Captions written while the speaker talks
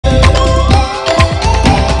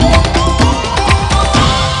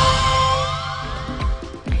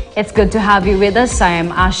It's good to have you with us. I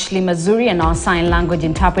am Ashley Mazuri and our sign language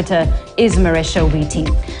interpreter is Marisha Witi.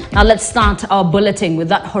 Now let's start our bulletin with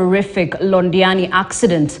that horrific Londiani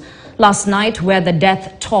accident last night, where the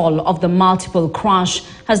death toll of the multiple crash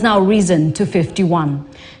has now risen to 51.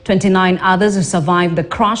 29 others who survived the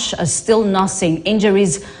crash are still nursing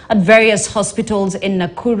injuries at various hospitals in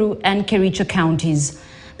Nakuru and Kericho counties.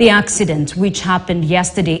 The accident, which happened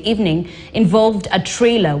yesterday evening, involved a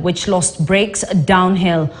trailer which lost brakes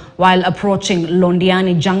downhill while approaching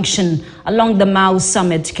Londiani Junction along the Mau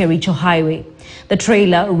Summit Kericho Highway. The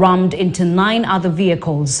trailer rammed into 9 other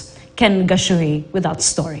vehicles. Ken Gashuhi with that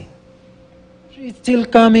story. She's still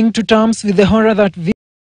coming to terms with the horror that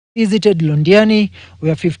visited Londiani,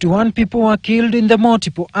 where 51 people were killed in the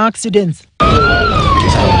multiple accidents.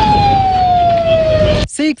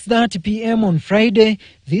 6:30 p.m. on Friday,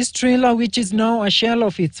 this trailer, which is now a shell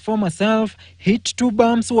of its former self, hit 2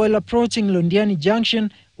 bumps while approaching Londiani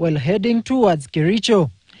Junction while heading towards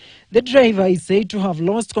Kericho. The driver is said to have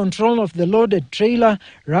lost control of the loaded trailer,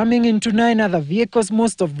 ramming into 9 other vehicles,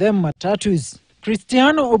 most of them matatus.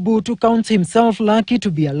 Cristiano Obutu counts himself lucky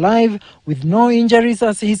to be alive with no injuries,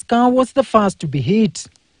 as his car was the first to be hit.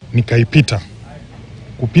 Nikaipita.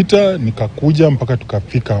 Kupita nikakuja mpaka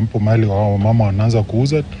tukafika hapo mahali wao mama wanaanza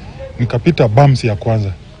kuuza. Nikapita bumps ya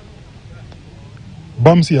kwanza.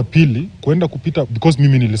 Bumps ya pili kwenda kupita because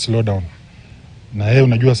mimi nili slow down. Na yeye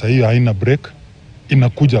unajua saa hiyo haina brake,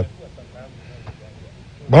 inakuja.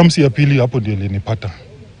 Bumps ya pili hapo ndio ilinipata.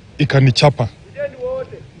 Ikanichapa.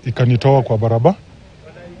 Ikanitoa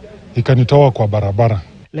kwa barabara.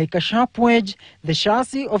 Like a sharp wedge, the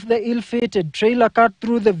chassis of the ill-fated trailer cut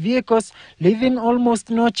through the vehicles, leaving almost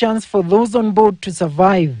no chance for those on board to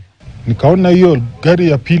survive. Nikaona hiyo gari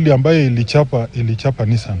ya pili ambayo ilichapa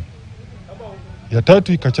Nissan. Ya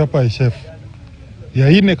tatu ikachapa chef. Ya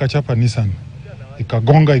nne ikachapa Nissan.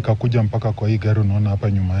 Ikagonga ikakuja mpaka kwa hii gari unaona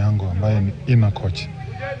hapa nyuma yangu ambayo ina coach.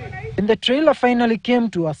 When the trailer finally came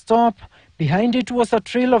to a stop, behind it was a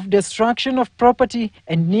trail of destruction of property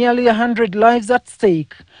and nearly 100 lives at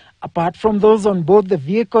stake. Apart from those on board the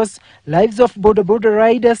vehicles, lives of border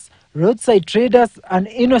riders, roadside traders, and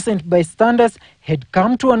innocent bystanders had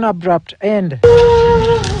come to an abrupt end.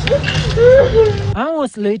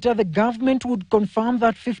 Hours later, the government would confirm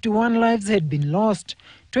that 51 lives had been lost.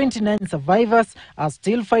 29 survivors are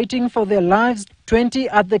still fighting for their lives, 20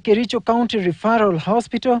 at the Kericho County Referral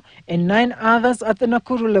Hospital and 9 others at the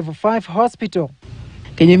Nakuru Level 5 Hospital.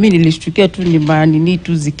 Kenye mimi nilishtukia tu ni manini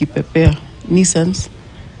tu zikipepea Nissans,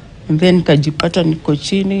 and then kajipata niko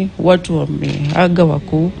chini, watu wameaga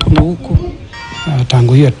wako huku na huku.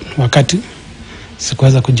 Tangu hiyo wakati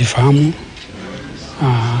sikuweza kujifahamu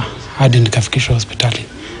hadi nikafikishwa hospitali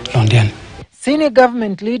Londiani. Senior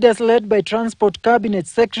government leaders led by Transport Cabinet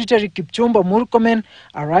Secretary Kipchumba Murkomen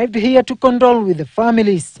arrived here to condole with the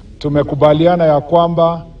families. Tumekubaliana ya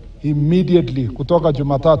kwamba immediately kutoka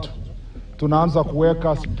Jumatatu tunaanza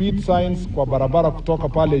kuweka speed signs kwa barabara kutoka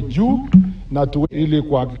pale juu na ili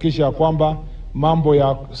kuhakikisha kwamba mambo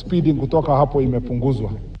ya speeding kutoka hapo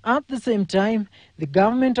imepunguzwa. At the same time, the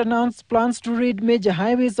government announced plans to rid major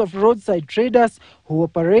highways of roadside traders who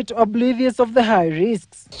operate oblivious of the high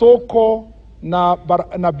risks. Soko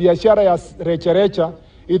na biashara ya recherecha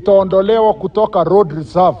itaondolewa kutoka road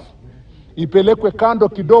reserve, ipelekwe kando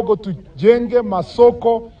kidogo, tujenge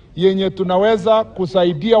masoko yenye tunaweza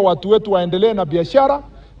kusaidia watu wetu waendelee na biashara,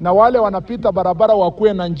 na wale wanapita barabara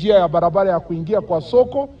wakuwe na njia ya barabara ya kuingia kwa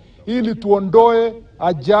soko, ili tuondoe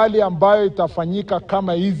ajali ambayo itafanyika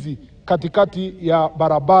kama hizi katikati ya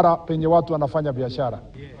barabara penye watu wanafanya biashara.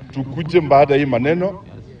 Tukuje baada hii maneno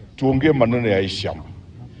tuongee maneno ya shamba.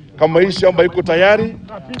 Kama hii shamba iko tayari,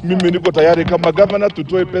 mimi niko tayari kama governor,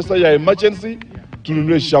 tutoe pesa ya emergency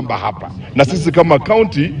tununue shamba hapa. Na sisi kama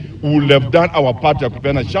county we will have done our part ya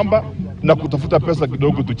kupeana shamba na kutafuta pesa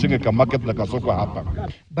kidogo tuchenge ka market na kasoko hapa.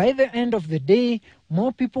 By the end of the day,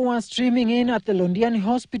 more people were streaming in at the Londiani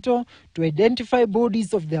Hospital to identify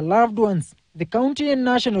bodies of their loved ones. The county and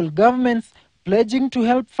national governments pledging to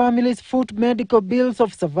help families foot medical bills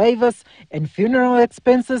of survivors and funeral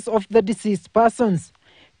expenses of the deceased persons.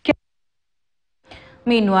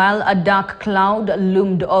 Meanwhile, a dark cloud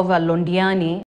loomed over Londiani